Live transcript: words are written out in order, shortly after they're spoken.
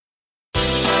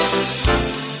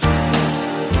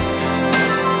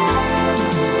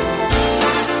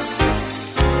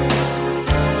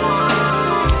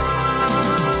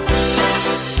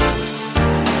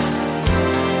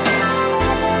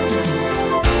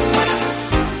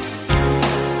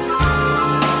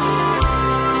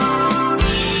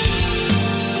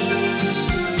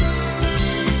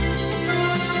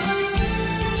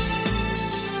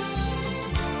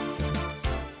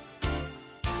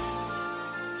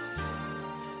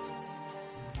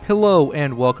Hello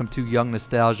and welcome to Young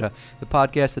Nostalgia, the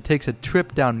podcast that takes a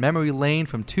trip down memory lane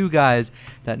from two guys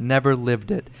that never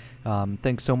lived it.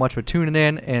 Thanks so much for tuning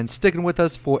in and sticking with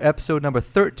us for episode number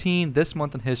 13 this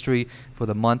month in history for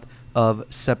the month of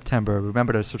September.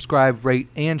 Remember to subscribe, rate,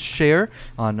 and share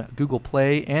on Google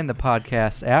Play and the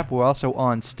podcast app. We're also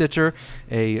on Stitcher,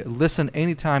 a listen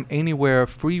anytime, anywhere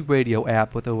free radio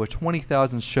app with over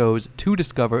 20,000 shows to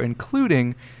discover,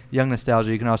 including Young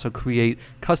Nostalgia. You can also create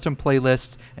custom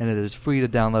playlists, and it is free to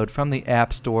download from the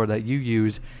app store that you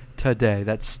use today.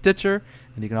 That's Stitcher,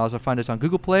 and you can also find us on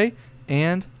Google Play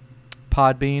and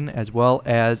Podbean, as well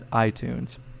as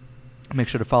iTunes. Make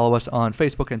sure to follow us on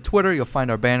Facebook and Twitter. You'll find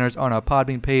our banners on our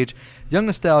Podbean page,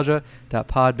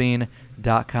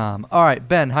 youngnostalgia.podbean.com. All right,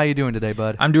 Ben, how you doing today,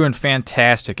 bud? I'm doing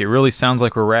fantastic. It really sounds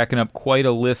like we're racking up quite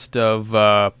a list of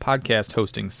podcast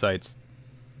hosting sites.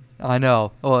 I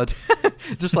know. Well, it's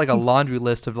just like a laundry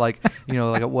list of like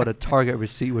what a Target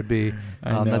receipt would be.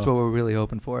 That's what we're really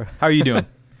hoping for. How are you doing?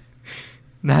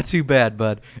 Not too bad,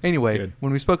 bud. Anyway, Good.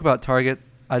 When we spoke about Target,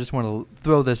 I just want to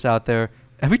throw this out there.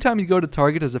 Every time you go to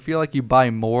Target, does it feel like you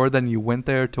buy more than you went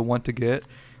there to want to get?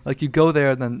 Like you go there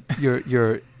and then your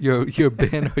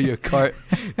bin or your cart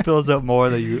fills up more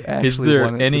than you actually want it to be. Is there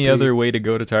any other way to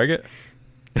go to Target?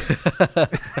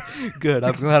 Good.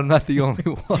 I'm glad I'm not the only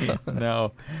one.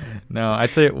 No. I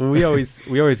tell you, we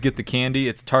always get the candy.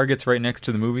 It's Target's right next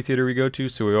to the movie theater we go to,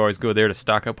 so we always go there to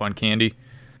stock up on candy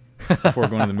before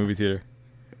going to the movie theater.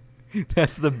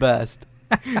 That's the best.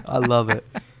 I love it.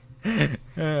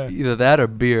 Either that or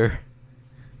beer.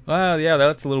 Well, yeah,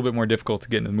 that's a little bit more difficult to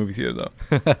get into the movie theater, though.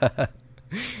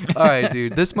 All right,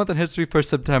 dude. This month in history for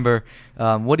September,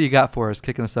 what do you got for us,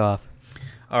 kicking us off?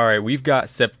 All right, we've got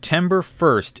September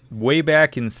 1st, way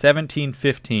back in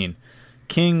 1715.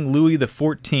 King Louis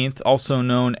XIV, also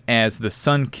known as the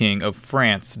Sun King of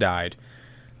France, died.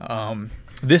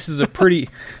 This is a pretty...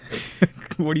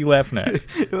 What are you laughing at?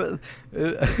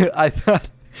 I thought...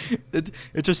 It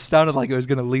just sounded like it was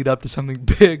going to lead up to something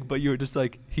big, but you were just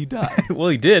like, he died. Well,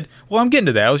 he did. Well, I'm getting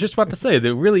to that. I was just about to say,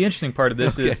 the really interesting part of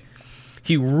this is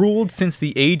he ruled since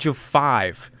the age of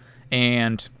 5,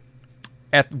 and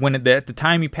at the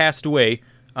time he passed away,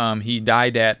 he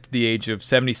died at the age of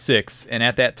 76, and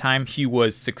at that time he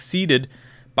was succeeded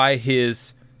by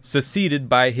his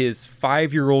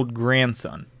 5-year-old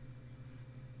grandson.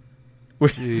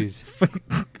 Jeez.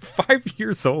 5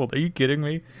 years old? Are you kidding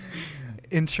me?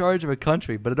 In charge of a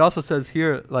country, but it also says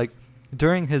here, like,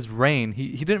 during his reign,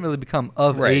 he didn't really become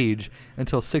of age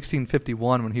until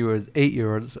 1651 when he was 8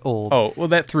 years old. Oh, well,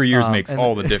 that 3 years makes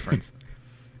all the difference.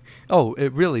 Oh,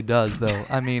 it really does, though.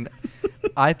 I mean,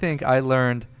 I think I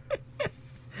learned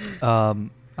how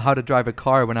to drive a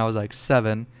car when I was like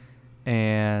 7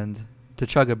 and to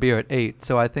chug a beer at 8,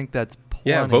 so I think that's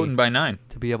plenty. Yeah, voting by 9.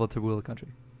 To be able to rule a country.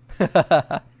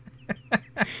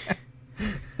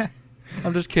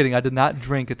 I'm just kidding. I did not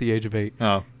drink at the age of 8.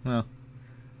 Oh, well.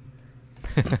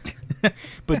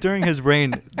 But during his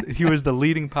reign, he was the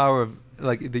leading power of,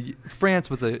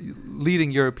 France was a leading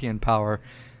European power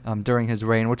during his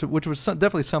reign, which was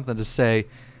definitely something to say.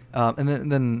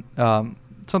 And then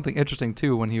something interesting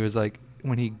too, when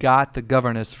he got the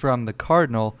governess from the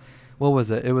cardinal. What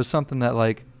was it? It was something that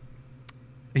like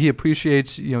he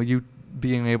appreciates you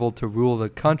being able to rule the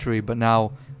country, but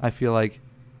now I feel like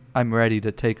I'm ready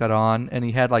to take it on. And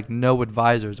he had like no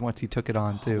advisors once he took it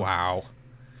on too. Wow.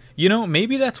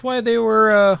 Maybe that's why they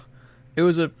were it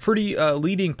was a pretty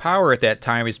leading power at that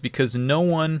time, is because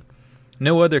no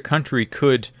other country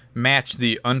could match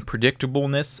the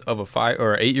unpredictableness of a 5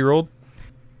 or 8-year-old.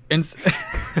 And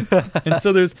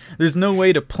so there's no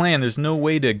way to plan, there's no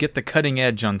way to get the cutting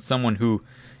edge on someone who,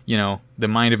 the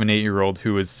mind of an 8-year-old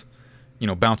who is,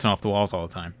 bouncing off the walls all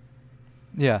the time.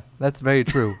 Yeah, that's very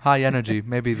true. High energy.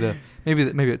 Maybe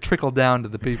it trickled down to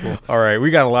the people. All right, we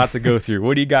got a lot to go through.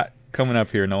 What do you got coming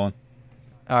up here, Nolan?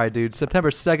 All right, dude. September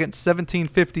 2nd,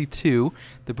 1752,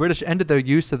 the British ended their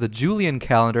use of the Julian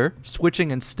calendar,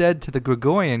 switching instead to the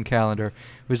Gregorian calendar,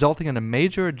 resulting in a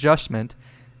major adjustment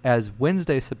as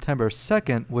Wednesday, September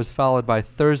 2nd was followed by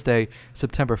Thursday,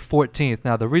 September 14th.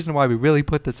 Now, the reason why we really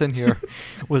put this in here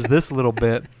was this little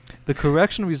bit. The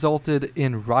correction resulted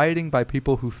in rioting by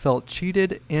people who felt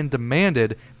cheated and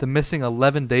demanded the missing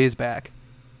 11 days back.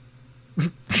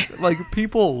 Like,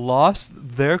 people lost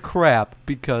their crap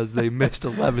because they missed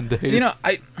 11 days.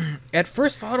 I at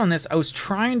first thought on this, I was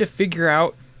trying to figure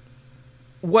out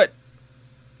what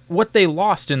they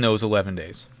lost in those 11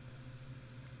 days.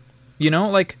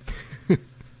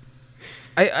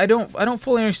 I don't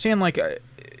fully understand,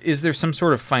 is there some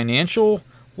sort of financial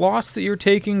loss that you're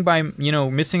taking by,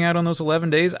 missing out on those 11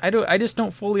 days? I just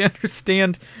don't fully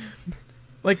understand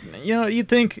Like, you'd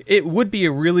think it would be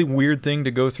a really weird thing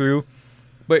to go through,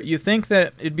 but you think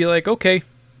that it'd be like, okay,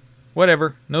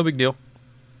 whatever, no big deal.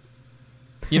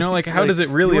 Like, how does it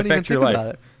really affect your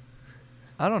life?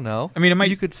 I don't know. I mean,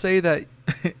 you could say that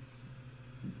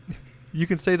you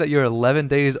can say that you're 11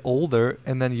 days older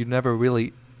and then you never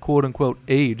really, quote unquote,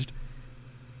 aged.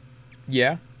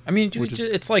 Yeah. I mean,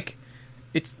 it's like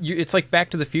Back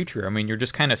to the Future. I mean, you're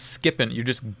just kind of skipping.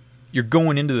 You're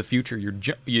going into the future.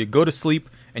 You go to sleep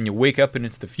and you wake up and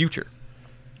it's the future.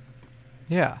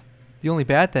 Yeah. The only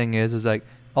bad thing is like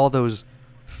all those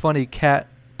funny cat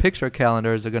picture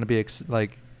calendars are going to be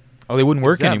they wouldn't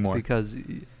work anymore because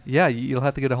you'll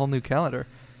have to get a whole new calendar.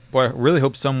 Boy, I really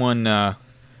hope someone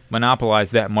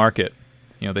monopolized that market.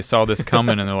 They saw this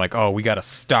coming and they're like, "Oh, we got to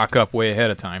stock up way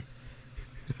ahead of time."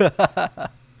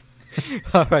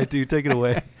 All right, dude, take it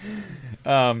away.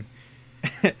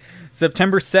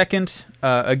 September 2nd,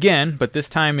 again, but this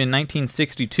time in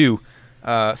 1962,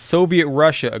 Soviet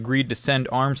Russia agreed to send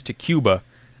arms to Cuba,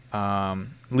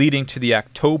 leading to the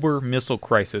October missile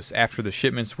crisis after the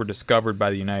shipments were discovered by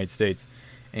the United States.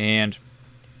 And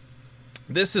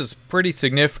this is pretty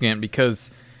significant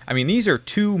because, I mean, these are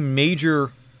two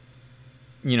major,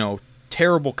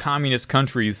 terrible communist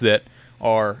countries that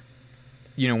are,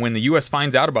 when the U.S.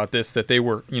 finds out about this, that they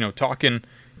were, talking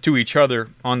to each other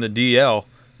on the DL,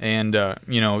 and,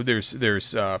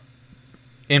 there's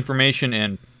information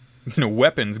and,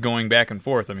 weapons going back and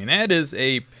forth. I mean,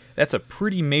 that's a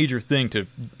pretty major thing to,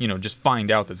 just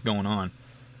find out that's going on.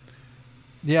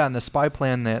 Yeah, and the spy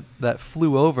plane that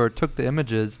flew over took the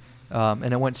images,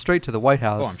 and it went straight to the White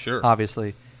House. Oh, I'm sure.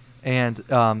 Obviously. And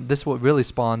this what really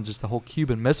spawned just the whole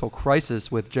Cuban Missile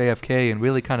Crisis with JFK and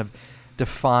really kind of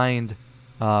defined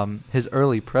his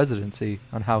early presidency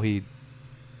on how he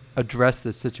addressed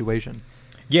this situation.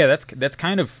 Yeah,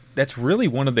 that's really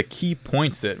one of the key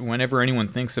points that whenever anyone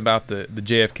thinks about the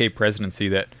JFK presidency,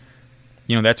 that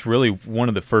that's really one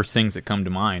of the first things that come to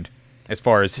mind as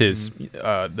far as his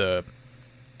the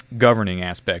governing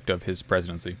aspect of his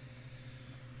presidency.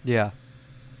 Yeah.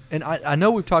 And I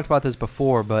know we've talked about this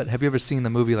before, but have you ever seen the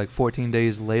movie like 14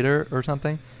 Days Later or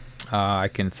something? I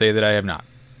can say that I have not.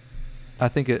 I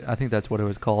think that's what it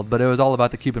was called, but it was all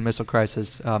about the Cuban Missile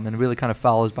Crisis, and really kind of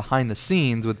follows behind the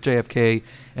scenes with JFK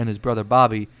and his brother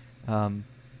Bobby in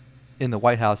the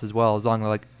White House as well,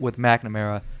 with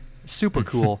McNamara. Super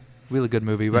cool, really good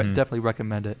movie. Definitely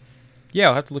recommend it. Yeah,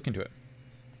 I'll have to look into it.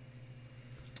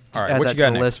 All right, add what that you got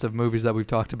to the next? list of movies that we've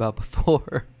talked about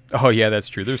before. Oh yeah, that's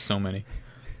true. There's so many.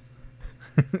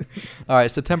 All right,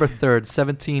 September 3rd,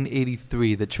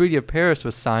 1783. The Treaty of Paris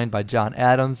was signed by John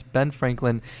Adams, Ben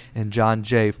Franklin, and John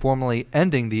Jay, formally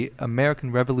ending the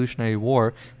American Revolutionary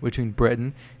War between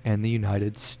Britain and the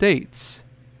United States.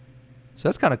 So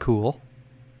that's kind of cool.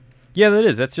 Yeah, that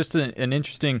is. That's just an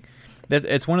interesting...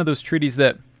 It's one of those treaties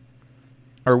that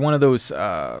are one of those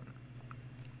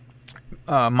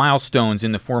milestones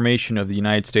in the formation of the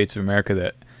United States of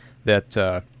America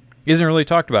that isn't really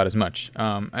talked about as much.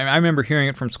 I remember hearing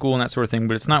it from school and that sort of thing,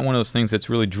 but it's not one of those things that's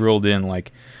really drilled in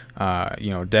like,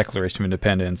 Declaration of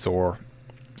Independence or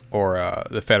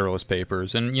the Federalist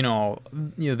Papers and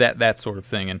that sort of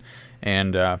thing.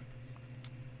 And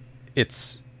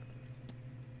it's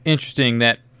interesting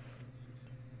that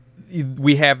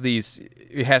we have these.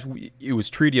 It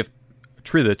was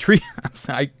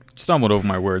I stumbled over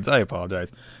my words. I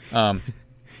apologize.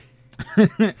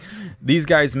 These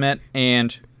guys met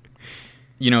and.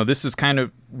 This is kind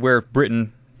of where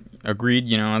Britain agreed,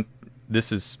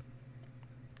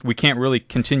 we can't really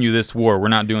continue this war. We're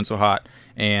not doing so hot.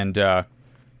 And,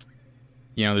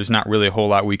 there's not really a whole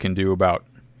lot we can do about,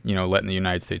 letting the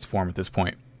United States form at this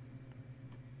point.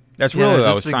 That's really what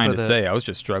I was trying to say. I was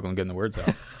just struggling getting the words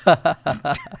out.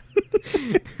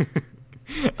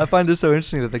 I find this so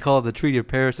interesting that they call it the Treaty of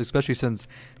Paris, especially since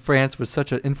France was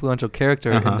such an influential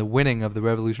character in the winning of the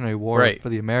Revolutionary War for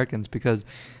the Americans, because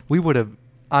we would have...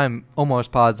 I'm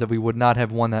almost positive we would not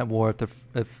have won that war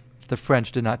if the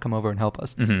French did not come over and help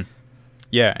us. Mm-hmm.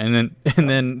 Yeah, and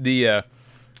then the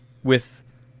with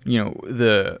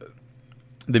the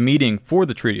meeting for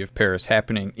the Treaty of Paris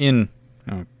happening in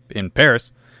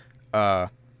Paris,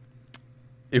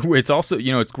 it's also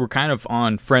we're kind of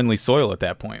on friendly soil at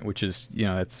that point, which is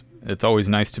it's always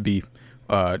nice to be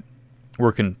trying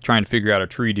to figure out a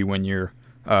treaty when you're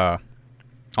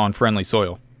on friendly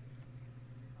soil.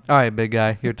 All right, big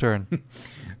guy, your turn.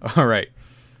 All right.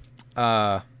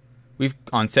 We've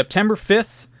on September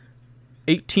 5th,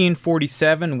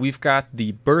 1847, we've got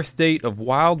the birth date of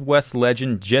Wild West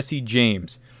legend Jesse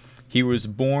James. He was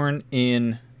born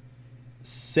in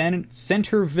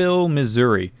Centerville,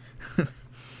 Missouri.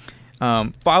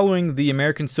 Following the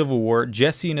American Civil War,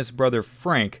 Jesse and his brother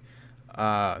Frank,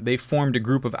 they formed a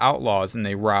group of outlaws, and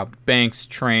they robbed banks,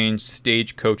 trains,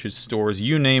 stagecoaches, stores,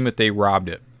 you name it, they robbed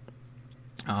it.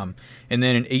 And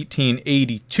then in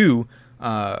 1882,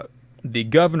 the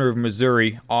governor of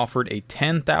Missouri offered a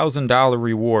 $10,000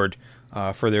 reward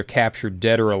for their captured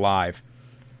dead or alive.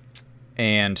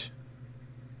 And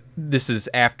this is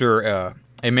after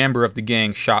a member of the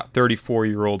gang shot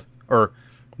 34-year-old, or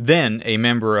then a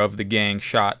member of the gang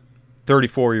shot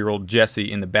 34-year-old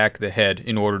Jesse in the back of the head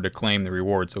in order to claim the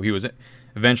reward. So he was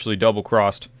eventually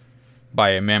double-crossed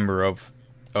by a member of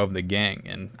the gang.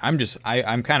 And I'm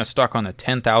kind of stuck on the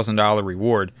 $10,000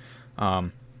 reward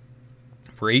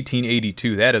for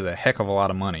 1882. That is a heck of a lot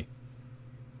of money.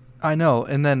 I know.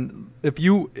 And then if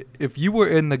you were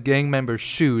in the gang member's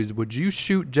shoes, would you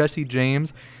shoot Jesse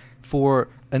James for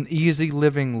an easy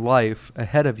living life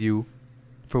ahead of you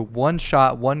for one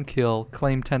shot, one kill,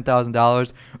 claim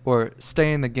 $10,000, or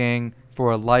stay in the gang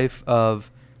for a life of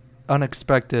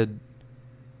unexpected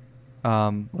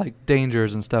like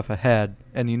dangers and stuff ahead,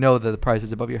 and you know that the price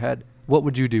is above your head? What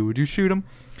would you do? Would you shoot him?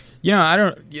 You know, I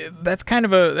don't. Yeah, that's kind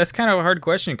of a hard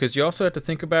question, because you also have to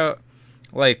think about,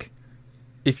 like,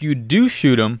 if you do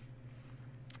shoot him,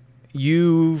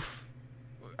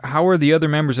 how are the other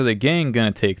members of the gang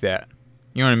gonna take that?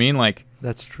 You know what I mean? Like,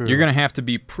 that's true. You're gonna have to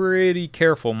be pretty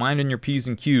careful, minding your P's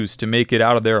and Q's, to make it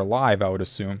out of there alive, I would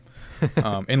assume,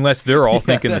 unless they're all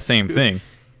thinking the same thing.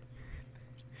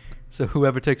 So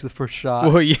whoever takes the first shot.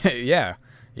 Well, yeah.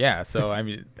 So I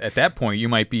mean, at that point, you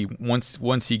might be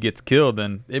once he gets killed,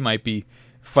 then it might be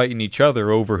fighting each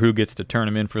other over who gets to turn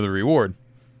him in for the reward.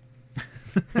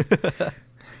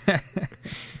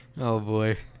 Oh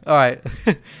boy! All right,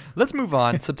 let's move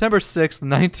on. September 6th,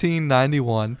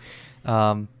 1991.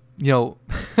 I'm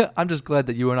just glad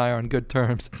that you and I are on good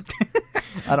terms.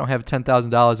 I don't have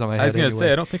 $10,000 on my head. I was gonna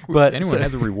say, I don't think anyone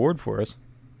has a reward for us.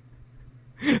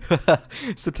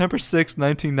 September 6th,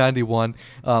 1991,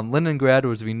 Leningrad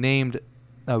was renamed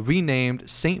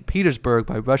St. Petersburg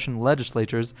by Russian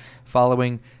legislatures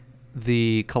following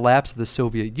the collapse of the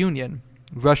Soviet Union.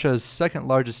 Russia's second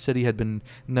largest city had been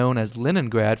known as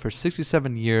Leningrad for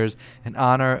 67 years in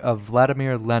honor of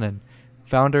Vladimir Lenin,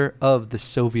 founder of the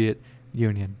Soviet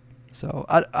Union. So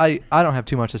I don't have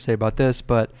too much to say about this,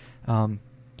 but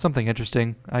something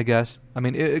interesting, I guess. I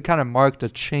mean, it kind of marked a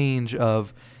change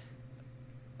of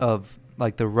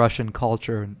like the Russian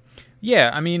culture. Yeah,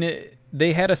 I mean,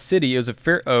 they had a city. It was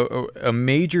a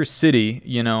major city,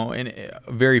 and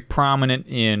very prominent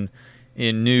in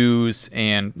news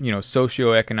and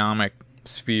socioeconomic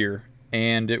sphere,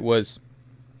 and it was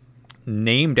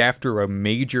named after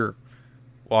one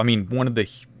of the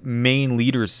main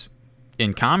leaders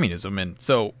in communism, and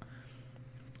so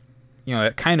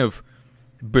it kind of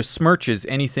besmirches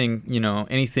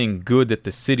anything good that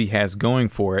the city has going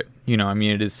for it.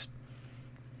 It is,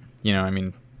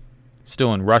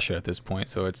 still in Russia at this point,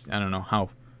 so it's, I don't know how,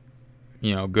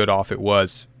 good off it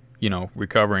was,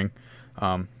 recovering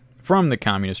from the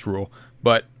communist rule,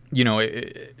 but, no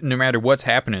matter what's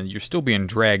happening, you're still being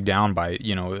dragged down by,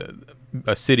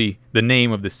 a city, the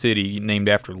name of the city named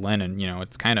after Lenin.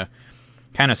 It's kind of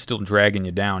still dragging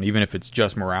you down, even if it's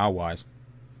just morale-wise.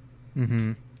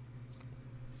 Mm-hmm.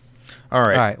 All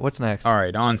right. What's next? All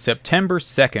right. On September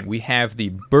 2nd, we have the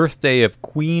birthday of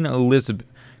Queen Elizabeth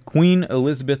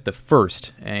I,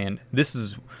 and this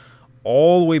is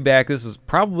all the way back. This is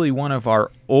probably one of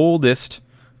our oldest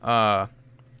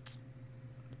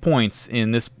points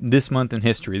in this month in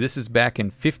history. This is back in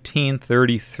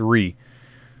 1533.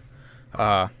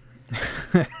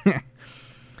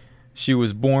 She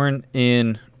was born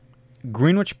in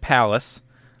Greenwich Palace.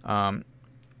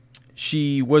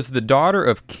 She was the daughter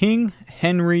of King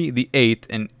Henry VIII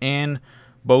and Anne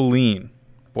Boleyn.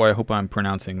 Boy, I hope I'm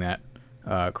pronouncing that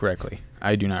correctly.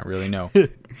 I do not really know.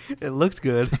 It looks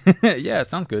good. Yeah, it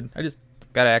sounds good. I just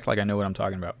got to act like I know what I'm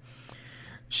talking about.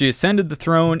 She ascended the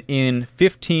throne in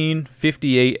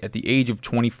 1558 at the age of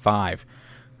 25.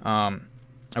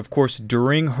 Of course,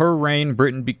 during her reign,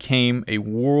 Britain became a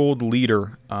world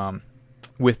leader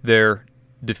with their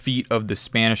defeat of the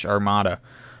Spanish Armada.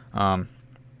 And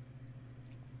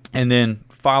then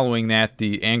following that,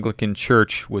 the Anglican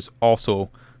Church was also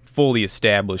fully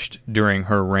established during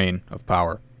her reign of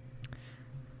power.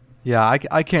 Yeah,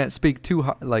 I can't speak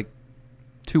too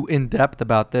in depth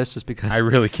about this, just because I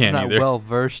really can't I'm not either. well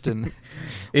versed in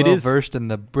versed in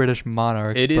the British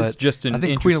monarch. It is just an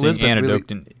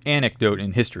interesting anecdote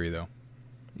in history, though.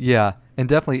 Yeah, and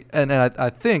definitely, and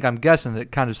I'm guessing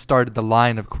it kind of started the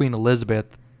line of Queen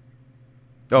Elizabeth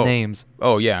names.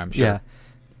 Oh yeah, I'm sure. Yeah.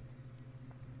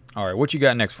 All right, what you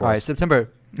got next for us? All right, September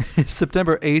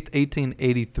September 8th,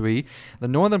 1883, the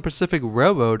Northern Pacific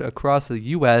Railroad across the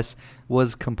U.S.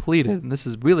 was completed. And this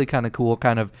is really kind of cool,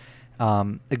 kind of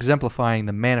exemplifying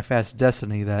the manifest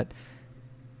destiny that,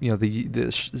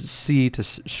 the sea to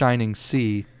shining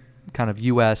sea kind of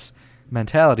U.S.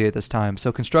 mentality at this time.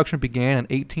 So construction began in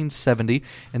 1870,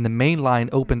 and the main line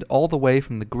opened all the way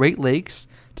from the Great Lakes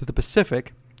to the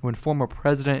Pacific when former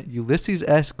President Ulysses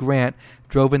S. Grant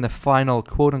drove in the final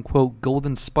quote-unquote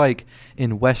golden spike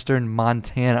in western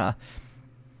Montana.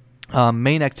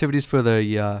 Main activities for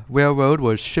the railroad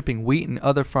was shipping wheat and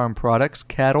other farm products,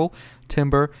 cattle,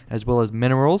 timber, as well as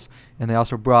minerals, and they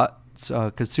also brought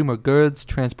consumer goods,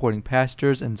 transporting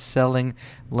passengers, and selling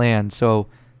land. So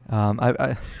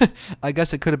I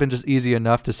guess it could have been just easy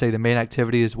enough to say the main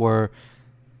activities were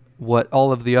what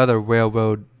all of the other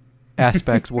railroad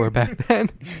aspects were back then.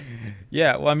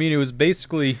 Yeah, well, I mean,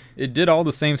 it did all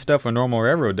the same stuff a normal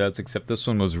railroad does, except this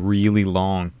one was really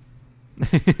long.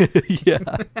 Yeah.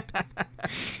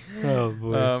 Oh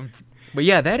boy. But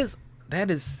yeah, that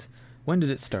is. When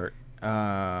did it start?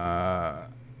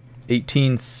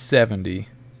 1870.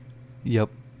 Yep.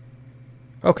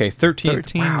 Okay,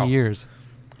 13 years.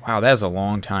 Wow, that's a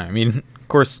long time. I mean, of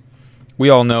course, we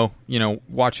all know,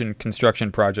 watching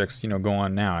construction projects, go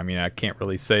on now. I mean, I can't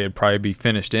really say it'd probably be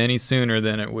finished any sooner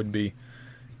than it would be,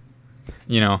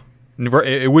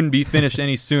 it wouldn't be finished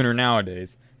any sooner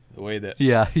nowadays. The way that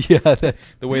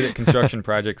that's the way that construction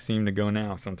projects seem to go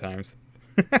now sometimes.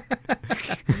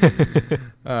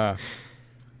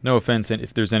 No offense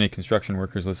if there's any construction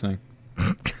workers listening.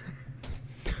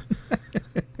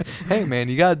 Hey, man,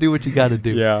 you got to do what you got to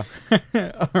do. Yeah.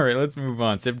 All right, let's move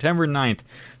on. September 9th,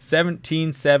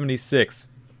 1776.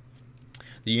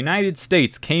 The United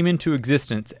States came into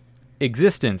existence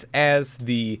as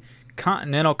the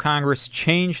Continental Congress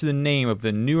changed the name of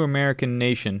the new American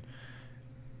nation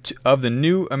from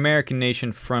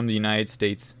the United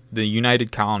States, the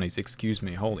United Colonies, excuse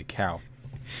me. Holy cow.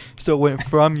 So it went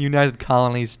from United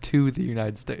Colonies to the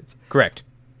United States. Correct.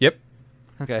 Yep.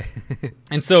 Okay.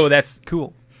 And so that's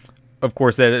cool. Of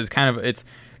course, that is kind of, it's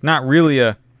not really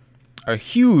a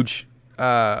huge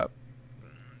point.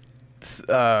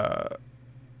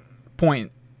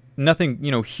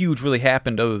 Nothing, huge really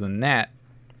happened other than that,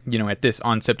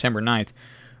 on September 9th,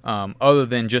 other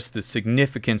than just the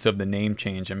significance of the name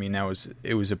change. I mean,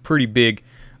 it was a pretty big,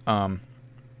 it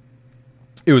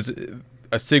was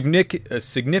a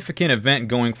significant event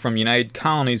going from United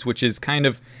Colonies, which is kind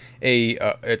of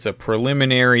it's a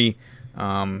preliminary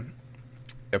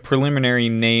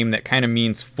name that kind of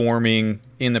means forming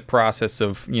in the process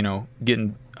of,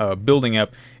 getting building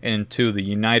up into the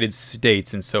United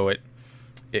States, and so it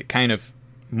kind of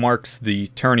marks the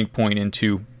turning point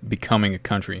into becoming a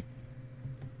country.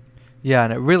 Yeah,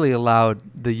 and it really allowed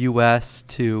the U.S.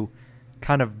 to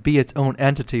kind of be its own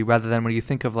entity rather than when you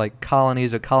think of like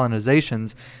colonies or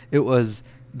colonizations, it was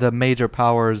the major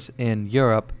powers in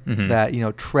Europe that,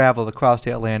 traveled across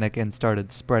the Atlantic and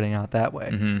started spreading out that way.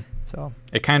 Mm-hmm. So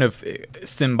it kind of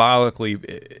symbolically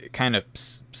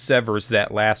severs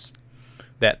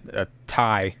that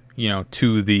tie,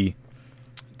 to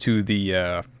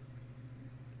the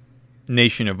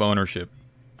nation of ownership.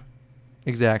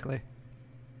 Exactly.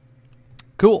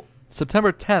 Cool.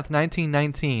 September 10th,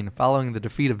 1919, following the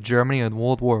defeat of Germany in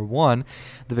World War I,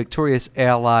 the victorious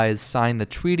Allies signed the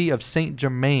Treaty of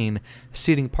Saint-Germain,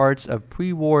 ceding parts of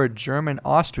pre-war German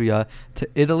Austria to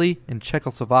Italy and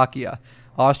Czechoslovakia.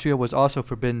 Austria was also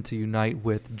forbidden to unite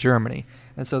with Germany.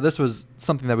 And so this was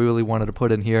something that we really wanted to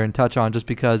put in here and touch on just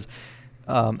because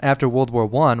after World War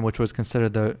I, which was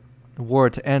considered the war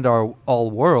to end all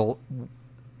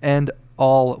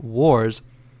wars,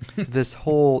 this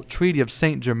whole Treaty of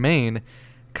Saint-Germain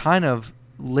kind of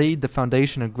laid the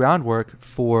foundation and groundwork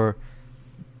for,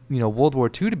 World War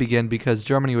II to begin because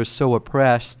Germany was so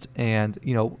oppressed and,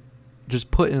 just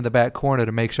put into the back corner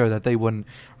to make sure that they wouldn't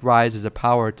rise as a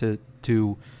power to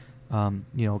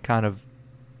kind of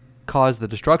cause the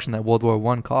destruction that World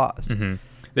War I caused. Mm-hmm.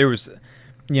 There was,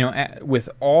 with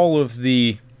all of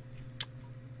the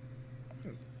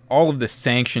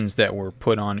sanctions that were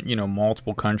put on,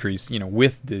 multiple countries,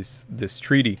 with this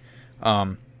treaty,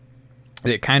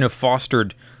 it kind of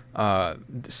fostered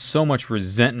so much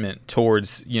resentment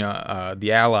towards,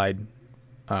 the Allied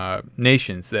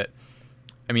nations that,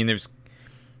 I mean, there's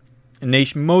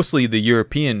mostly the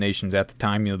European nations at the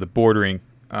time, the bordering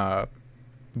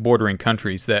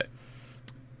countries that,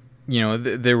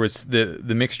 there was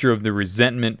the mixture of the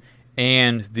resentment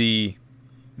and the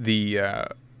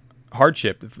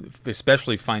hardship,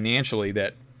 especially financially,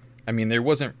 that, I mean, there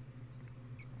wasn't,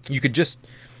 you could just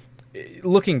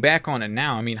looking back on it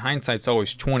now, I mean, hindsight's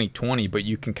always 20/20, but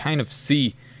you can kind of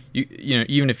see, you know,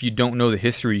 even if you don't know the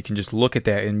history, you can just look at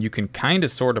that and you can kind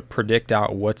of sort of predict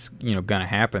out what's, you know, going to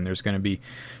happen. There's going to be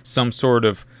some sort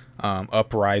of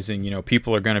uprising. You know,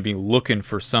 people are going to be looking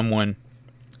for someone,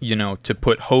 you know, to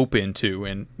put hope into,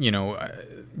 and you know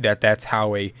that's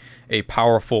how a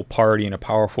powerful party and a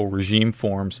powerful regime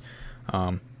forms.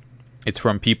 It's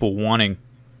from people wanting,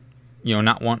 you know,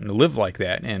 not wanting to live like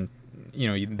that, and you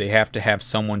know they have to have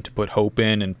someone to put hope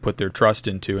in and put their trust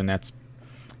into, and that's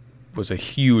was a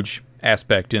huge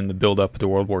aspect in the build up to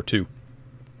World War II.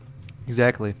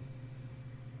 Exactly.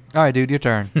 All right, dude, your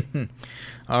turn.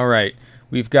 All right,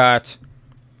 we've got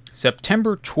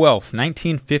September 12th,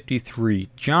 1953.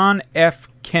 John F.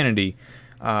 Kennedy,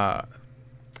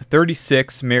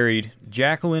 36, married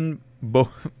Jacqueline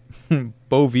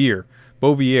Bouvier,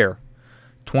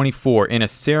 24, in a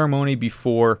ceremony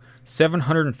before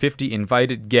 750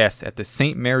 invited guests at the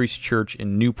St. Mary's Church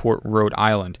in Newport, Rhode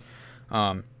Island.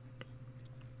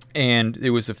 And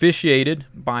it was officiated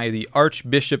by the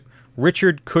Archbishop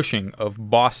Richard Cushing of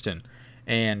Boston.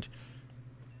 And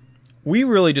we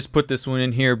really just put this one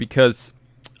in here because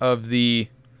of the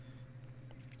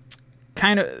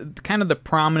kind of the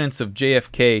prominence of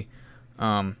JFK,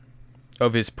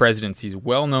 of his presidency. He's a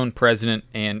well-known president,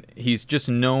 and he's just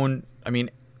known. I mean,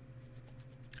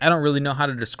 I don't really know how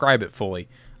to describe it fully.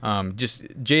 Just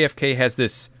JFK has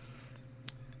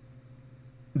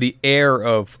the air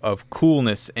of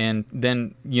coolness, and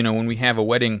then, you know, when we have a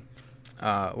wedding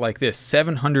like this,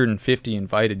 750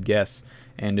 invited guests,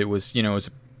 and it was, you know, it was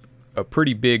a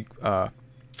pretty big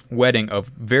wedding of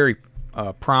very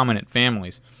prominent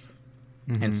families.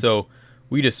 Mm-hmm. And so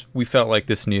we felt like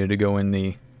this needed to go in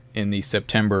the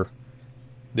September,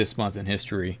 this month in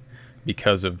history,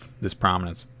 because of this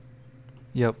prominence.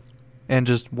 Yep. And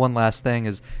just one last thing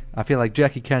is, I feel like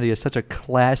Jackie Kennedy is such a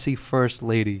classy first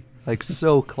lady, like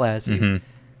so classy. Mm-hmm.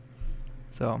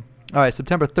 So, all right,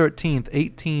 September 13th,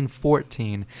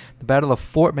 1814, the Battle of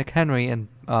Fort McHenry in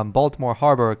Baltimore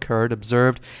Harbor occurred,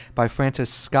 observed by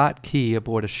Francis Scott Key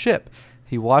aboard a ship.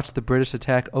 He watched the British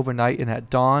attack overnight and at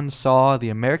dawn saw the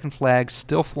American flag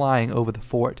still flying over the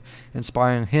fort,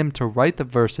 inspiring him to write the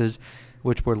verses,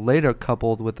 which were later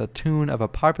coupled with a tune of a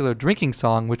popular drinking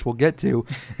song, which we'll get to,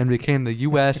 and became the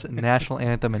U.S. national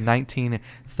anthem in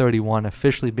 1931,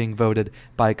 officially being voted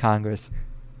by Congress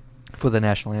for the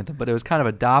national anthem. But it was kind of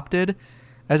adopted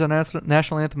as a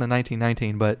national anthem in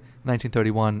 1919, but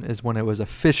 1931 is when it was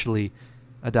officially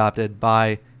adopted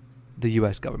by the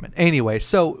U.S. government. Anyway,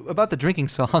 so about the drinking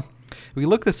song, we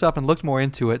looked this up and looked more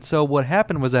into it. So what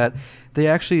happened was that they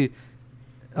actually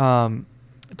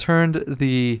turned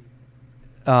the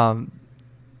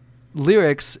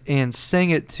lyrics and sang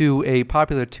it to a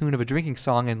popular tune of a drinking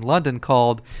song in London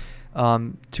called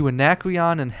To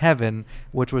Anacreon in Heaven,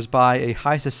 which was by a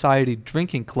high society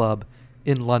drinking club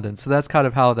in London. So that's kind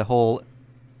of how the whole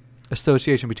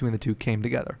association between the two came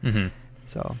together. Mm-hmm.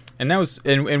 So, and that was,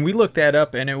 and we looked that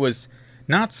up, and it was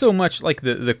not so much like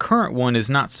the current one is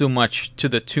not so much to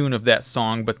the tune of that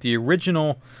song, but the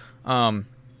original,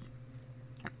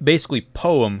 basically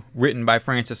poem written by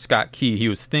Francis Scott Key. He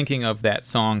was thinking of that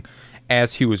song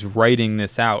as he was writing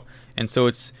this out, and so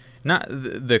it's not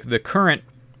the current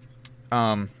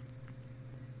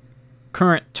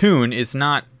current tune is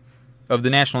not of the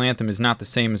national anthem is not the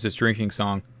same as this drinking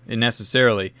song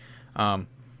necessarily.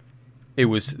 It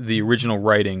was the original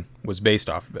writing was based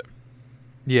off of it.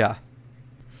 Yeah.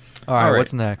 All right,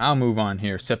 what's next? I'll move on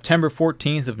here. September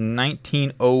 14th of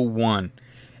 1901.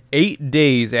 8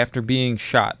 days after being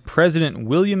shot, President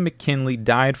William McKinley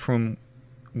died from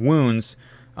wounds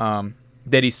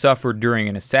that he suffered during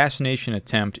an assassination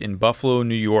attempt in Buffalo,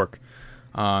 New York.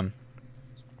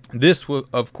 This,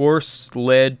 of course,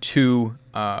 led to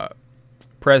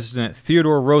President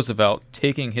Theodore Roosevelt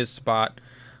taking his spot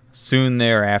soon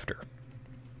thereafter.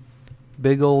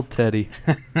 Big old Teddy.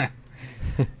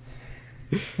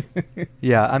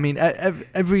 Yeah, I mean,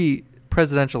 every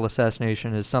presidential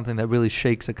assassination is something that really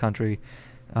shakes a country,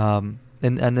 and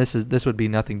this would be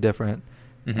nothing different.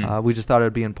 Mm-hmm. We just thought it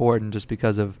would be important just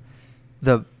because of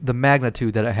the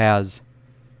magnitude that it has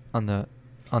on the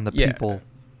people.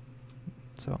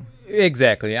 So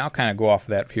exactly, I'll kind of go off of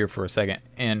that here for a second,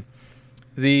 and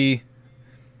it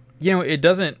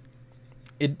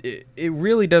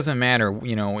really doesn't matter,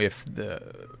 if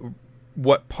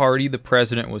what party the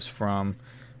president was from,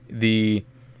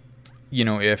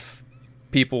 if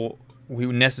people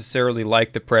who necessarily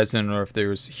like the president or if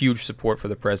there's huge support for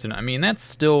the president. I mean, that's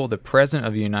still the president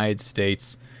of the United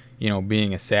States,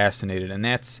 being assassinated, and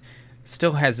that's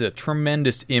still has a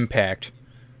tremendous impact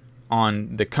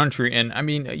on the country. And I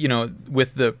mean,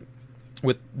 with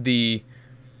the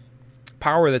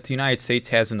power that the United States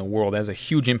has in the world, it has a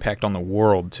huge impact on the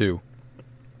world too.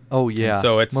 Oh yeah, and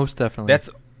so it's most definitely. That's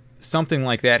something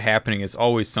like that happening is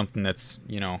always something that's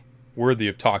worthy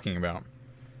of talking about.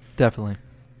 Definitely.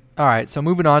 All right, so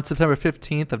moving on, September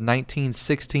 15th of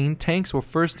 1916, tanks were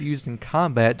first used in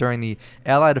combat during the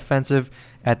Allied offensive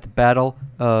at the Battle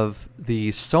of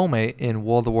the Somme in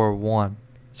World War I.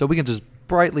 So we can just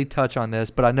brightly touch on this,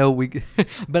 but I know Ben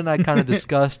and I kind of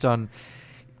discussed on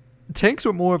tanks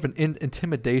were more of an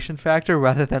intimidation factor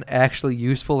rather than actually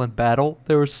useful in battle.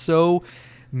 There were so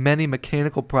many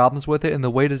mechanical problems with it, and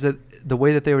the way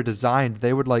that they were designed,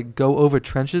 they would like go over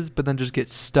trenches but then just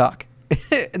get stuck.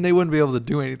 And they wouldn't be able to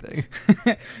do anything.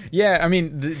 Yeah, I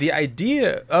mean, the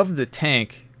idea of the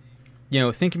tank,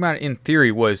 thinking about it in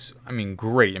theory was,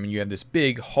 great. I mean, you have this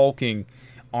big, hulking,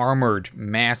 armored,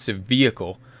 massive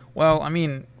vehicle. Well, I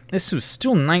mean, this was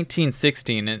still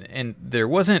 1916, and there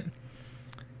wasn't,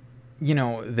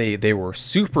 they were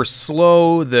super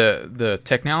slow. The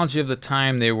technology of the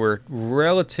time, they were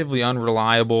relatively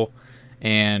unreliable,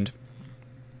 and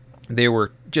they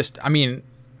were just,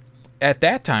 at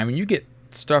that time, when you get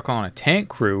stuck on a tank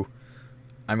crew,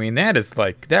 that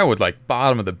would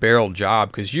bottom of the barrel job,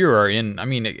 because you are in,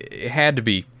 it had to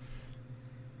be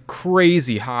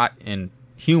crazy hot and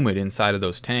humid inside of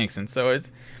those tanks. And so it's,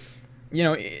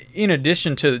 in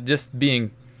addition to just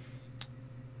being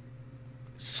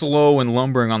slow and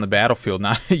lumbering on the battlefield,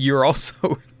 now you're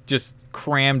also just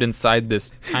crammed inside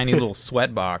this tiny little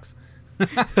sweat box.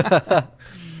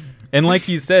 And like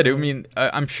you said,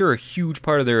 I'm sure a huge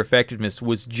part of their effectiveness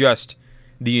was just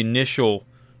the initial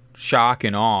shock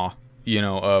and awe,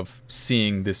 of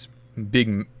seeing this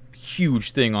big,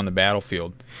 huge thing on the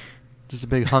battlefield. Just a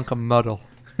big hunk of muddle.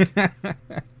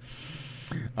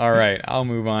 All right, I'll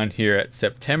move on here. At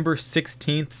September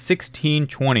 16th,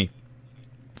 1620,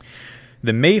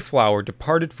 the Mayflower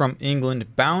departed from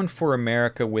England bound for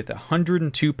America with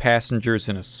 102 passengers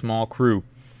and a small crew.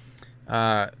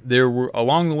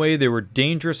 Along the way, there were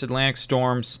dangerous Atlantic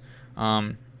storms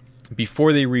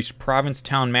before they reached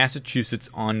Provincetown, Massachusetts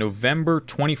on November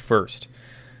 21st.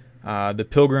 The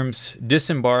Pilgrims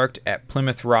disembarked at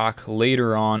Plymouth Rock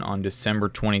later on December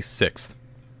 26th.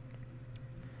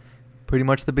 Pretty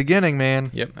much the beginning,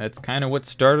 man. Yep, that's kind of what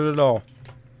started it all.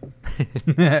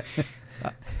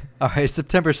 All right,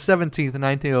 September 17th,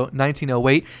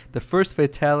 1908, the first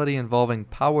fatality involving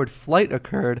powered flight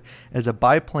occurred as a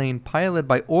biplane piloted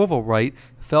by Orville Wright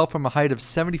fell from a height of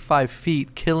 75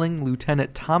 feet, killing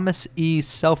Lieutenant Thomas E.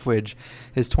 Selfridge,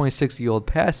 his 26-year-old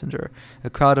passenger.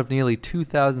 A crowd of nearly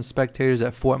 2,000 spectators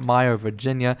at Fort Myer,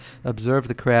 Virginia, observed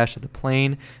the crash of the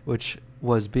plane, which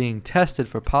was being tested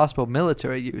for possible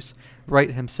military use.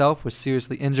 Wright himself was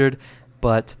seriously injured,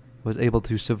 but was able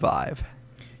to survive.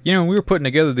 When we were putting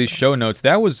together these show notes,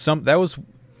 that was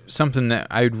something that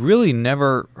I'd really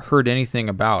never heard anything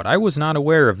about. I was not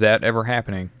aware of that ever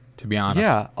happening, to be honest.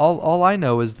 Yeah, all I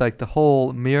know is like the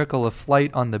whole miracle of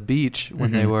flight on the beach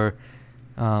when they were,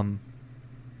 the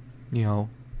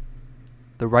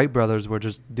Wright brothers were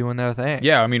just doing their thing.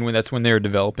 Yeah, that's when they were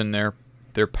developing their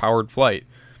powered flight.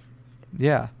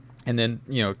 Yeah. And then,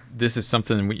 this is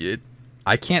something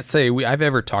I can't say I've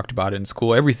ever talked about it in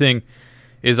school. Everything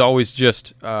is always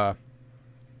just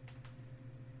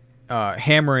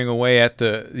hammering away at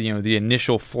the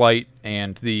initial flight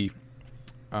and the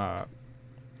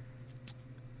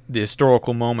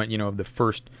historical moment, of the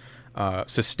first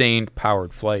sustained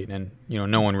powered flight. And,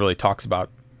 no one really talks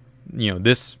about,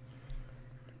 this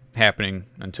happening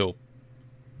until,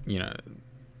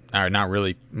 or not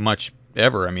really much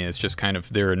ever. It's just kind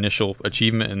of their initial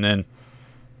achievement and then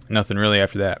nothing really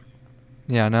after that.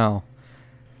 Yeah, I know.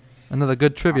 Another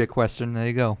good trivia question. There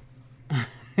you go.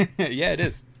 Yeah, it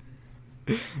is.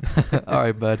 All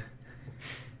right, bud.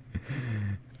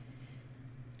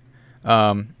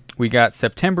 We got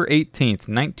September 18th,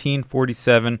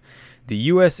 1947. The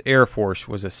U.S. Air Force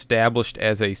was established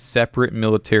as a separate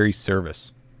military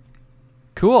service.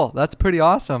 Cool. That's pretty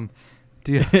awesome.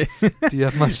 Do you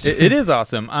have much? It is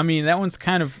awesome. That one's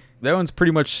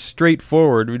pretty much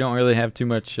straightforward. We don't really have too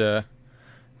much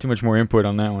more input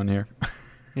on that one here.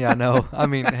 Yeah, no.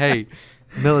 Hey,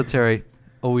 military,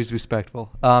 always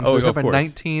respectful. September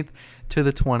 19th to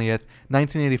the 20th,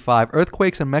 1985,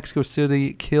 earthquakes in Mexico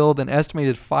City killed an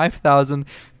estimated 5,000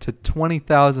 to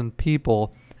 20,000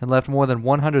 people and left more than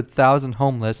 100,000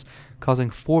 homeless, causing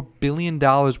 $4 billion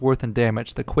worth in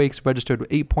damage. The quakes registered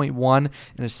 8.1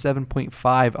 and a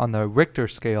 7.5 on the Richter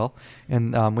scale,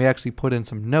 and we actually put in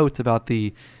some notes about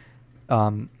the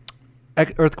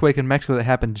earthquake in Mexico that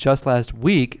happened just last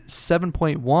week,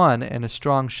 7.1 and a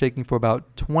strong shaking for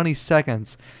about 20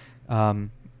 seconds.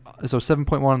 So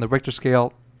 7.1 on the Richter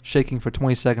scale, shaking for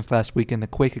 20 seconds last week, and the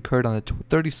quake occurred on the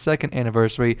 32nd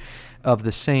anniversary of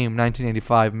the same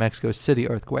 1985 Mexico City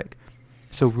earthquake.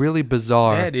 So really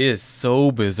bizarre. That is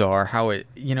so bizarre how it,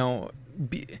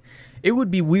 it would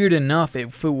be weird enough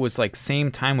if it was like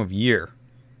same time of year.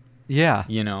 Yeah.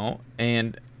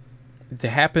 And to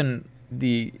happen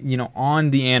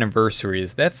on the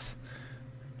anniversaries, that's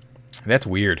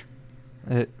weird.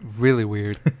 Really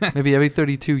weird. Maybe every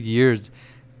 32 years.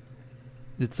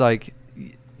 It's like,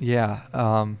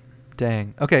 yeah,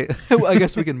 dang. Okay, I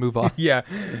guess we can move on. Yeah.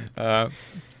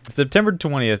 September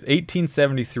 20th,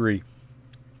 1873.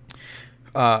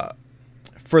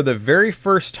 For the very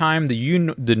first time,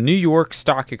 the New York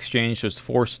Stock Exchange was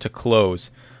forced to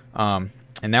close. And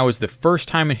that was the first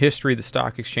time in history the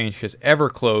stock exchange has ever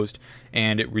closed,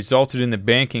 and it resulted in the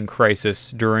banking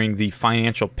crisis during the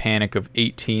financial panic of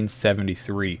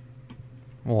 1873.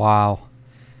 Wow.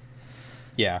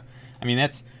 Yeah. I mean,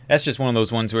 that's just one of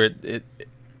those ones where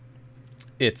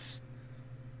it's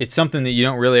something that you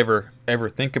don't really ever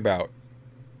think about.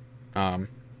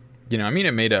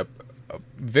 It made a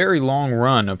very long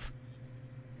run of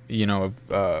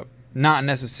not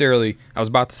necessarily, I was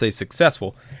about to say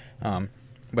successful,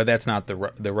 but that's not the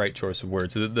right choice of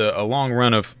words. A long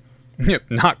run of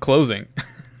not closing,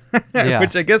 Yeah.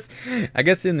 which I guess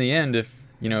in the end, if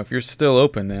you're still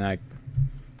open, then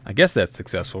I guess that's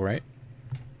successful, right?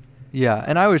 Yeah,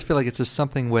 and I always feel like it's just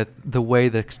something with the way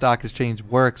the stock exchange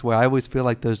works, where I always feel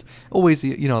like there's always,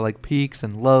 like peaks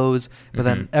and lows, but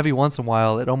then every once in a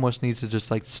while it almost needs to just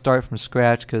like start from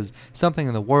scratch because something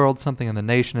in the world, something in the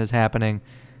nation is happening,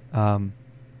 and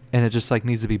it just like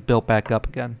needs to be built back up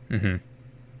again. Mm-hmm.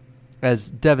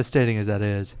 As devastating as that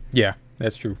is. Yeah,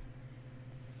 that's true.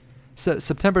 So,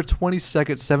 September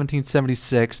 22nd,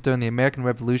 1776, during the American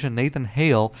Revolution, Nathan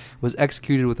Hale was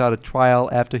executed without a trial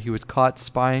after he was caught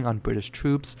spying on British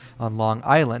troops on Long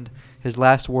Island. His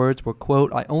last words were,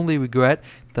 quote, "I only regret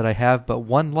that I have but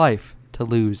one life to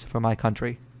lose for my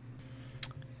country."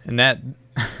 And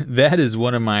that is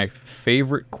one of my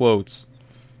favorite quotes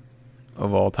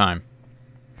of all time.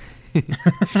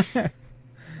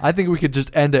 I think we could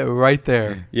just end it right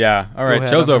there. Yeah. All right. ahead,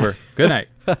 Show's I'm over. Good night.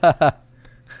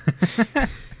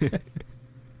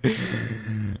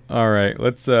 All right.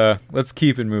 Let's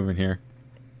keep it moving here.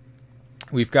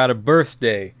 We've got a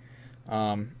birthday.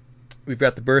 We've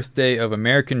got the birthday of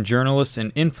American journalist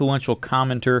and influential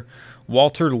commentator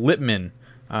Walter Lippmann,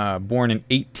 born in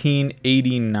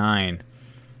 1889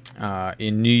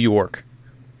 in New York.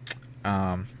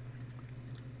 And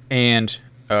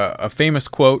a famous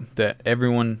quote that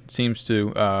everyone seems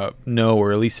to know,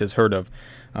 or at least has heard of,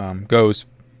 goes,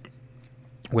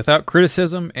 "Without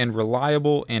criticism and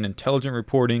reliable and intelligent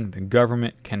reporting, the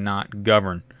government cannot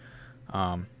govern."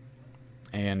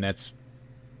 And that's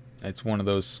one of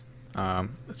those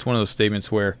statements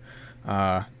where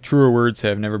truer words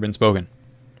have never been spoken.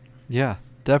 Yeah,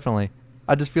 definitely.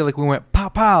 I just feel like we went pow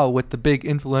pow with the big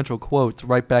influential quotes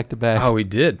right back to back. Oh, we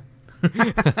did. All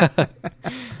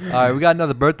right, we got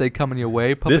another birthday coming your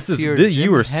way.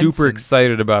 You were super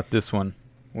excited about this one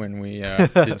when we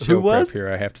did show prep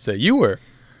here. I have to say, you were.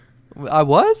 I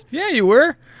was? Yeah, you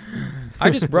were. I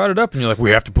just brought it up, and you're like,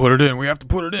 "We have to put it in. We have to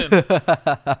put it in."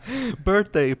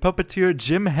 Birthday. Puppeteer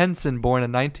Jim Henson, born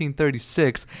in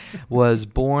 1936, was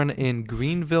born in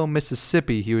Greenville,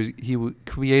 Mississippi. He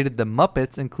created the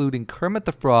Muppets, including Kermit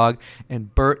the Frog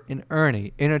and Bert and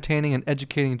Ernie, entertaining and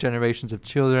educating generations of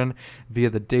children via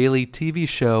the daily TV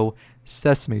show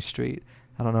Sesame Street.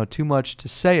 I don't know too much to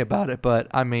say about it, but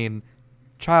I mean,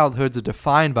 childhoods are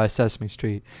defined by Sesame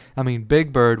Street. I mean,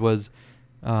 Big Bird was,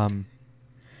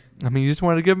 you just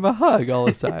wanted to give him a hug all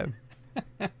the time.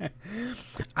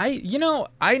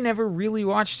 I never really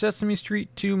watched Sesame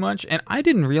Street too much, and I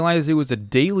didn't realize it was a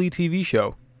daily TV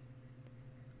show.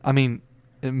 I mean,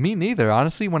 me neither.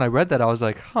 Honestly, when I read that, I was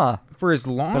like, huh. For as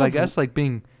long, but I guess like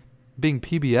being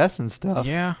PBS and stuff,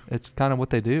 yeah, it's kind of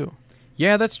what they do.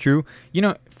 Yeah, that's true.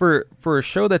 For a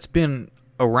show that's been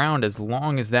around as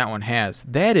long as that one has,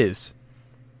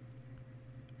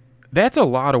 that's a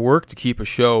lot of work to keep a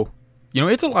show.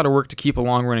 It's a lot of work to keep a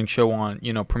long-running show on,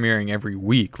 premiering every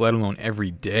week, let alone every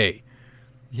day.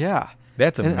 Yeah.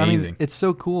 That's amazing. And, I mean, it's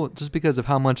so cool just because of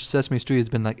how much Sesame Street has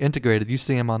been like integrated. You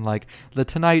see him on like The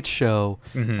Tonight Show.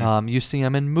 Mm-hmm. You see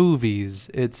him in movies.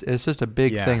 It's just a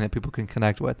big thing that people can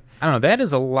connect with. I don't know. That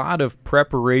is a lot of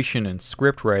preparation and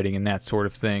script writing and that sort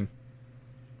of thing.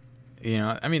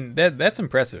 I mean, that's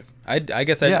impressive. I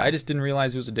guess I just didn't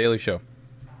realize it was a daily show.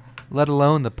 Let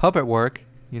alone the puppet work.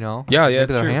 You know? Yeah, Maybe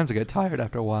that's their true. hands will get tired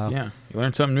after a while. Yeah, you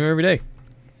learn something new every day.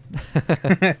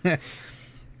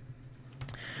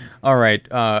 All right,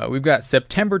 we've got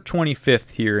September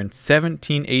 25th here in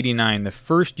 1789. The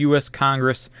first U.S.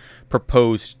 Congress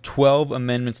proposed 12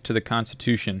 amendments to the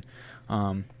Constitution,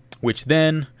 which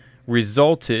then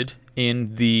resulted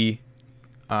in the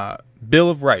Bill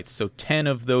of Rights. So 10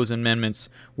 of those amendments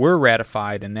were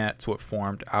ratified, and that's what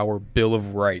formed our Bill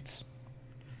of Rights.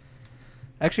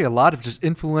 Actually, a lot of just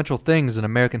influential things in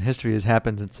American history has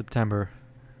happened in September.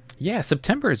 Yeah,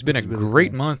 September has been a Which is really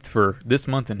great cool. month for this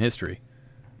month in history.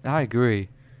 I agree.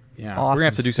 Yeah, we're Awesome gonna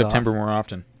have to do stuff. September more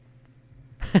often.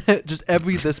 Just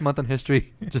every this month in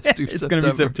history, just do It's September.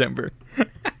 gonna be September.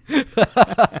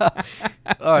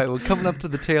 All right, well, coming up to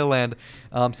the tail end,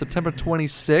 September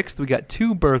 26th, we got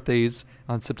two birthdays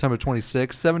on September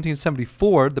 26th.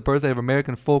 1774, the birthday of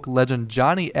American folk legend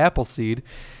Johnny Appleseed,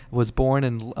 was born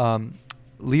in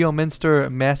Leominster,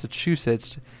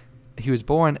 Massachusetts. He was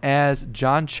born as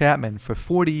John Chapman. For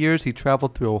 40 years, he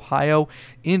traveled through Ohio,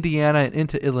 Indiana, and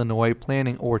into Illinois,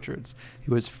 planting orchards. He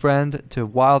was friend to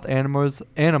wild animals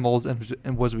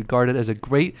and was regarded as a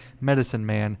great medicine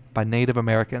man by Native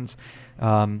Americans.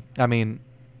 I mean,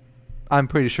 I'm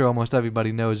pretty sure almost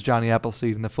everybody knows Johnny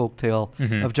Appleseed and the folktale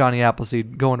of Johnny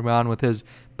Appleseed going around with his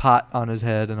pot on his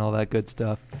head and all that good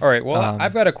stuff. All right. Well,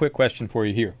 I've got a quick question for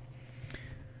you here.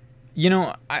 We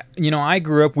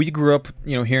grew up,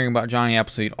 hearing about Johnny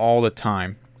Appleseed all the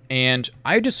time, and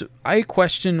I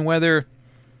question whether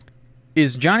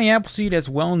is Johnny Appleseed as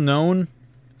well known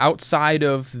outside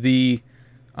of the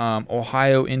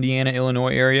Ohio, Indiana,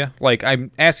 Illinois area. Like, I'm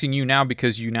asking you now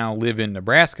because you now live in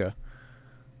Nebraska.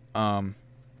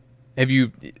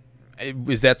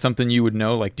 Is that something you would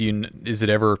know? Like, is it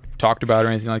ever talked about or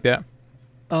anything like that?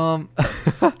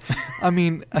 I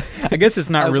mean, I guess it's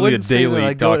not really a wouldn't say that daily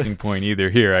I go talking point either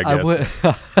here, I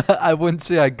guess. I wouldn't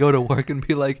say I go to work and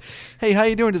be like, "Hey, how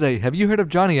you doing today? Have you heard of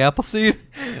Johnny Appleseed?"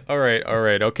 All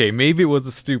right. Okay, maybe it was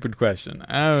a stupid question.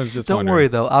 I was just Don't wondering. worry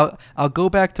though. I'll go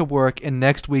back to work and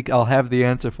next week I'll have the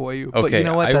answer for you. But Okay, you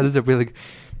know what? It's a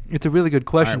really good All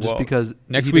question right, well, just because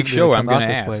next he week's didn't really show I'm come going to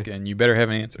out this ask, way. and you better have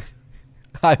an answer.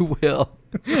 I will.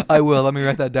 Let me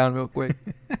write that down real quick.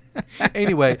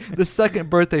 Anyway, the second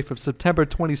birthday from September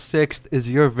 26th is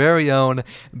your very own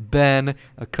Ben,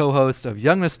 a co-host of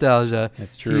Young Nostalgia.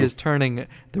 That's true. He is turning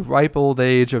the ripe old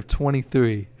age of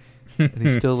 23, and he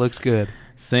still looks good.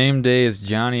 Same day as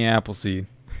Johnny Appleseed.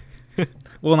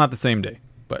 Well, not the same day,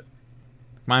 but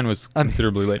mine was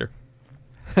considerably later.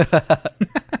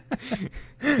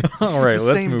 All right, The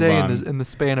let's same move day on. in the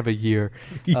span of a year.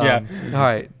 Yeah. All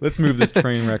right. Let's move this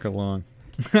train wreck along.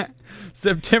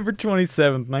 September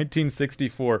 27th,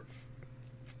 1964.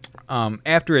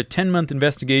 After a 10-month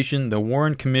investigation, the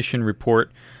Warren Commission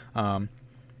report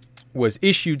was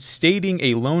issued stating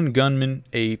a lone gunman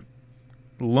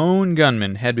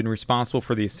had been responsible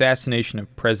for the assassination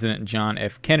of President John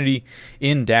F. Kennedy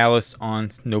in Dallas on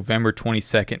November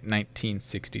 22nd,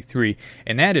 1963.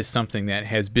 And that is something that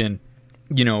has been,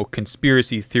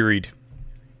 conspiracy theoried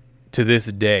to this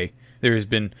day. There has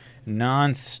been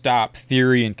non-stop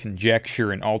theory and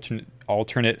conjecture and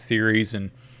alternate theories and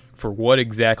for what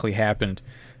exactly happened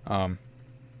on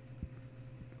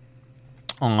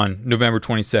November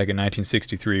 22nd,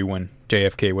 1963 when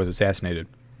JFK was assassinated.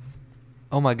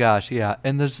 Oh my gosh, yeah.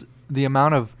 And there's the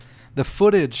amount of the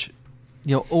footage,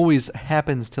 always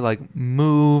happens to like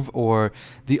move, or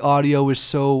the audio is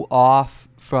so off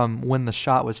from when the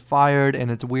shot was fired,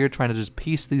 and it's weird trying to just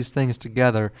piece these things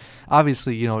together.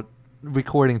 Obviously,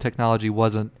 recording technology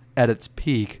wasn't at its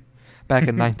peak back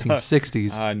in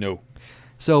 1960s. No.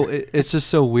 So it's just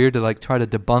so weird to like try to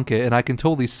debunk it, and I can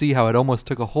totally see how it almost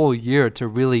took a whole year to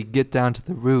really get down to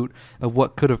the root of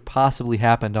what could have possibly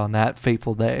happened on that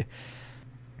fateful day.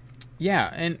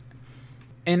 Yeah, and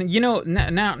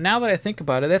now that I think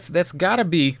about it, that's got to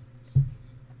be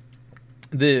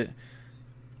the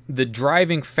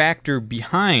driving factor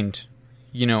behind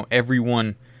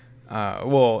everyone.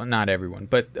 Well, not everyone,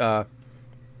 but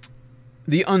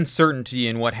the uncertainty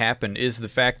in what happened is the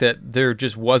fact that there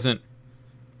just wasn't.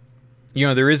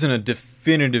 There isn't a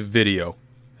definitive video.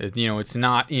 It's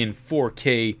not in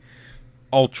 4K.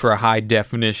 Ultra high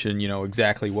definition,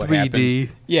 exactly what 3D. happened.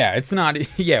 Yeah, it's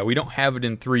not. Yeah, we don't have it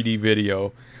in 3D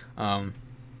video, and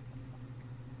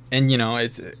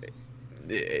it's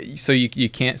so you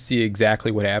can't see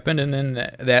exactly what happened, and then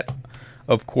that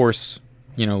of course,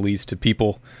 leads to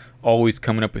people always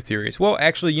coming up with theories. Well,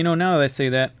 actually, now that I say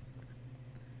that,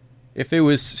 if it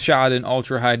was shot in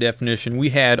ultra high definition,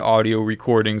 we had audio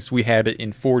recordings, we had it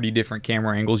in 40 different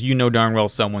camera angles. Darn well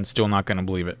someone's still not going to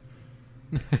believe it.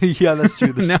 Yeah, that's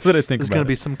true. Now that I think there's about going to it.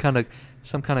 be some kind of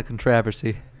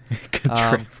controversy.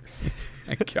 Controversy.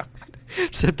 My God.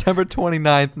 September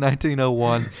 29th,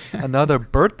 1901, another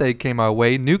birthday came our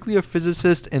way. Nuclear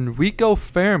physicist Enrico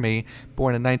Fermi,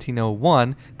 born in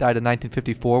 1901, died in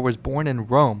 1954, was born in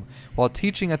Rome. While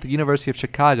teaching at the University of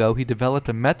Chicago, he developed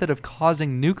a method of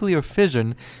causing nuclear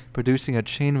fission, producing a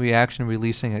chain reaction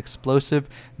releasing explosive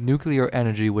nuclear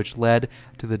energy, which led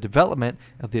to the development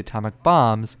of the atomic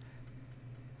bombs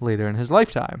later in his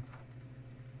lifetime.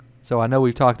 So I know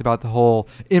we've talked about the whole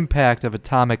impact of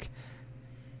atomic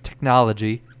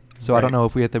technology, so I don't know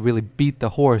if we have to really beat the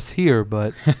horse here,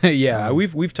 but yeah,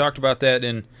 we've talked about that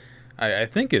in I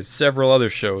think it's several other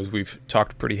shows. We've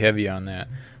talked pretty heavy on that,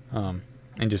 and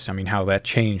just how that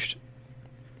changed.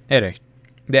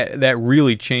 That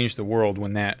really changed the world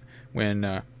when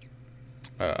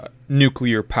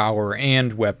nuclear power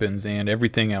and weapons and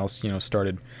everything else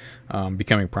started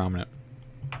becoming prominent.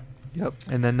 Yep.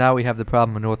 And then now we have the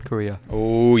problem in North Korea.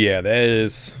 Oh yeah,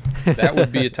 that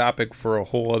would be a topic for a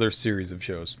whole other series of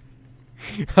shows.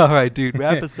 All right, dude,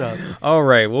 wrap us up. All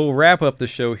right, we'll wrap up the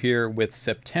show here with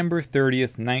September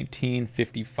 30th,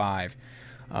 1955.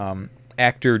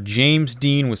 Actor James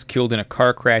Dean was killed in a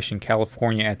car crash in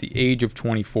California at the age of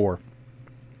 24.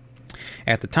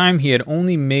 At the time, he had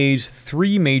only made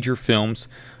 3 major films.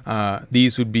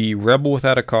 These would be Rebel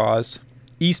Without a Cause,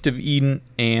 East of Eden,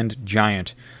 and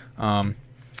Giant.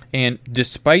 And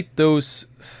despite those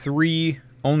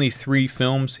only three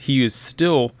films, he is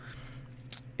still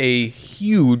a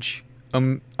huge,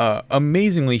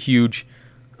 amazingly huge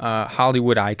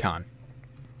Hollywood icon.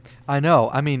 I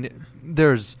know.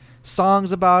 There's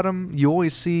songs about him. You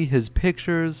always see his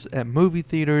pictures at movie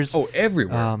theaters. Oh,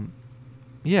 everywhere.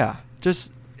 Yeah.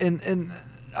 Just and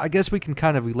I guess we can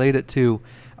kind of relate it to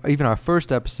even our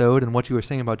first episode and what you were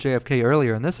saying about JFK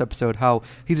earlier in this episode, how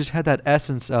he just had that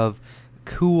essence of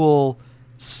cool,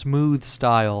 smooth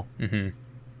style,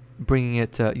 bringing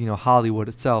it to Hollywood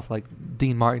itself, like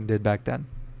Dean Martin did back then.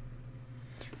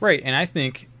 Right, and I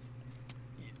think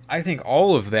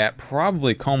all of that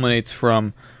probably culminates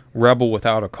from Rebel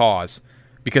Without a Cause,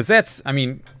 because that's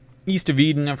East of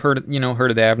Eden. I've heard of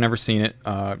that. I've never seen it.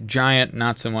 Giant,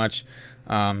 not so much.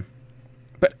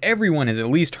 But everyone has at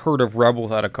least heard of Rebel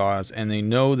Without a Cause, and they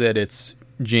know that it's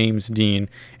James Dean,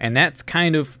 and that's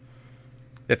kind of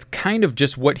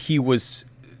just what he was,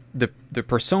 the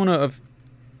persona of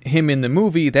him in the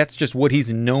movie. That's just what he's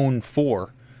known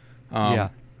for, and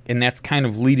that's kind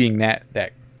of leading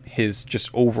that his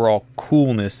just overall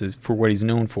coolness is for what he's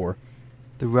known for.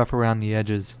 The rough around the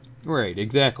edges. Right,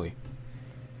 exactly.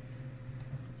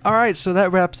 All right, so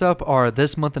that wraps up our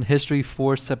This Month in History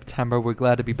for September. We're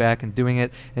glad to be back and doing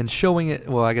it and showing it.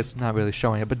 Well, I guess not really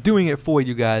showing it, but doing it for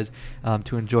you guys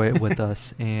to enjoy it with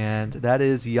us. And that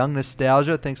is Young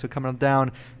Nostalgia. Thanks for coming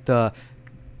down the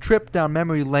trip down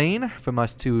memory lane from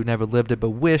us who never lived it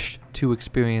but wish to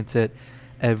experience it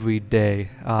every day.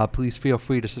 Please feel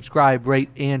free to subscribe, rate,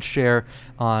 and share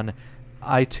on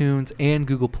iTunes and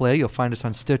Google Play. You'll find us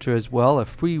on Stitcher as well, a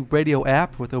free radio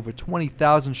app with over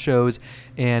 20,000 shows,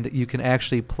 and you can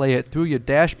actually play it through your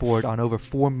dashboard on over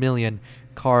 4 million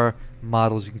car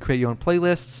models. You can create your own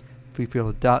playlists. Feel free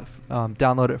to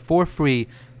download it for free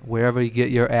wherever you get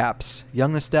your apps.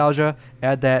 Young Nostalgia,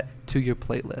 add that to your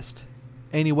playlist.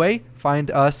 Anyway,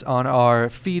 find us on our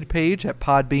feed page at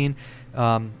Podbean,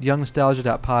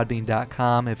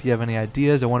 youngnostalgia.podbean.com. If you have any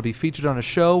ideas or want to be featured on a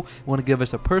show, want to give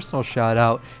us a personal shout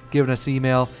out, give us an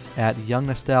email at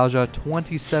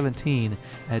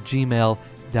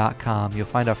youngnostalgia2017@gmail.com. You'll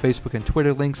find our Facebook and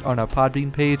Twitter links on our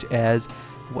Podbean page as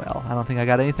well. I don't think I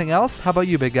got anything else. How about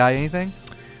you, big guy? Anything?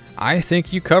 I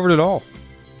think you covered it all.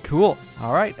 Cool.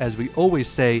 All right. As we always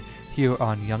say here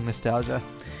on Young Nostalgia,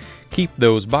 keep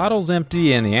those bottles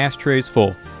empty and the ashtrays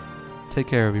full. Take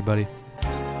care, everybody.